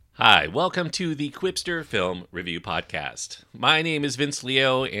Hi, welcome to the Quipster Film Review Podcast. My name is Vince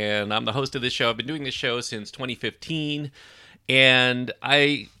Leo, and I'm the host of this show. I've been doing this show since 2015, and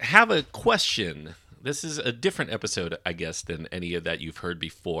I have a question. This is a different episode, I guess, than any of that you've heard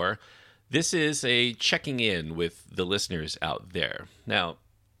before. This is a checking in with the listeners out there. Now,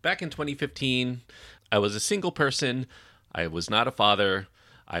 back in 2015, I was a single person. I was not a father.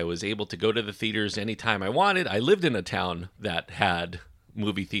 I was able to go to the theaters anytime I wanted. I lived in a town that had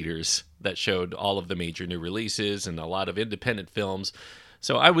movie theaters that showed all of the major new releases and a lot of independent films.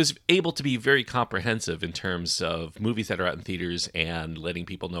 So I was able to be very comprehensive in terms of movies that are out in theaters and letting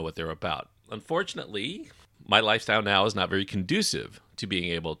people know what they're about. Unfortunately, my lifestyle now is not very conducive to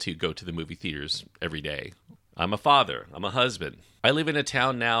being able to go to the movie theaters every day. I'm a father. I'm a husband. I live in a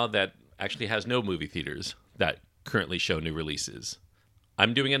town now that actually has no movie theaters that currently show new releases.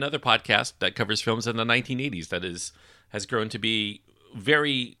 I'm doing another podcast that covers films in the 1980s that has grown to be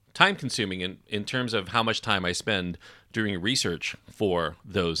very time-consuming in terms of how much time I spend doing research for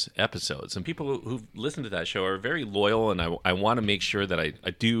those episodes. And people who listen to that show are very loyal, and I want to make sure that I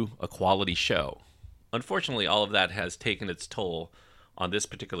do a quality show. Unfortunately, all of that has taken its toll on this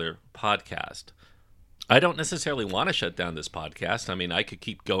particular podcast. I don't necessarily want to shut down this podcast. I mean, I could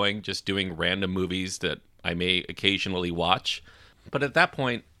keep going just doing random movies that I may occasionally watch. But at that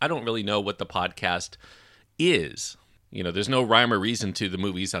point, I don't really know what the podcast is. You know, there's no rhyme or reason to the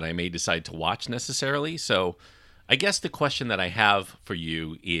movies that I may decide to watch necessarily. So I guess the question that I have for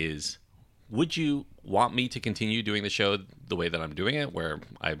you is, would you want me to continue doing the show the way that I'm doing it, where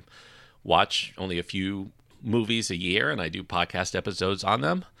I watch only a few movies a year and I do podcast episodes on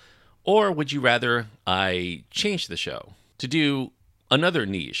them? Or would you rather I change the show to do another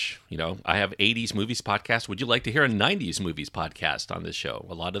niche? You know, I have 80s movies podcast. Would you like to hear a 90s movies podcast on this show?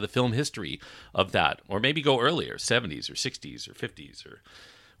 A lot of the film history of that, or maybe go earlier, 70s or 60s or 50s or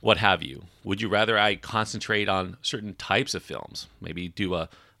what have you. Would you rather I concentrate on certain types of films? Maybe do a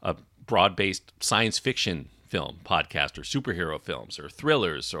broad-based science fiction film podcast, or superhero films, or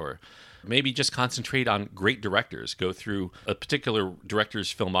thrillers, or maybe just concentrate on great directors, go through a particular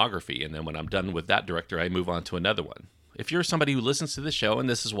director's filmography, and then when I'm done with that director, I move on to another one. If you're somebody who listens to this show, and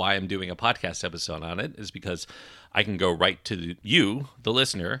this is why I'm doing a podcast episode on it, is because I can go right to you, the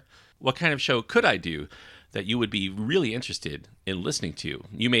listener. What kind of show could I do that you would be really interested in listening to?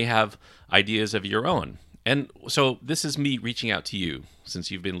 You may have ideas of your own. And so this is me reaching out to you, since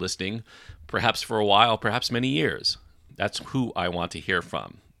you've been listening, perhaps for a while, perhaps many years. That's who I want to hear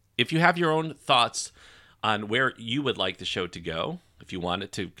from. If you have your own thoughts on where you would like the show to go, if you want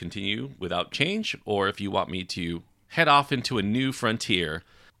it to continue without change, or if you want me to head off into a new frontier,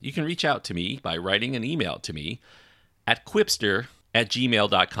 you can reach out to me by writing an email to me at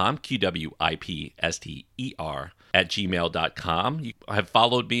quipster@gmail.com, QWIPSTER@gmail.com. You have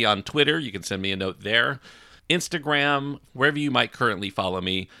followed me on Twitter. You can send me a note there. Instagram, wherever you might currently follow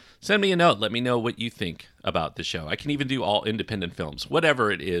me, send me a note. Let me know what you think about the show. I can even do all independent films, whatever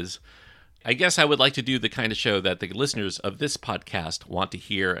it is. I guess I would like to do the kind of show that the listeners of this podcast want to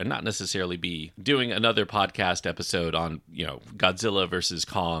hear, and not necessarily be doing another podcast episode on, Godzilla versus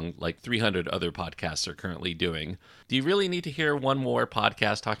Kong, like 300 other podcasts are currently doing. Do you really need to hear one more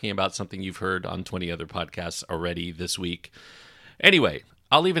podcast talking about something you've heard on 20 other podcasts already this week? Anyway,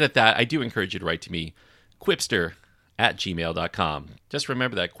 I'll leave it at that. I do encourage you to write to me, quipster@gmail.com. Just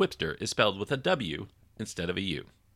remember that Quipster is spelled with a W instead of a U.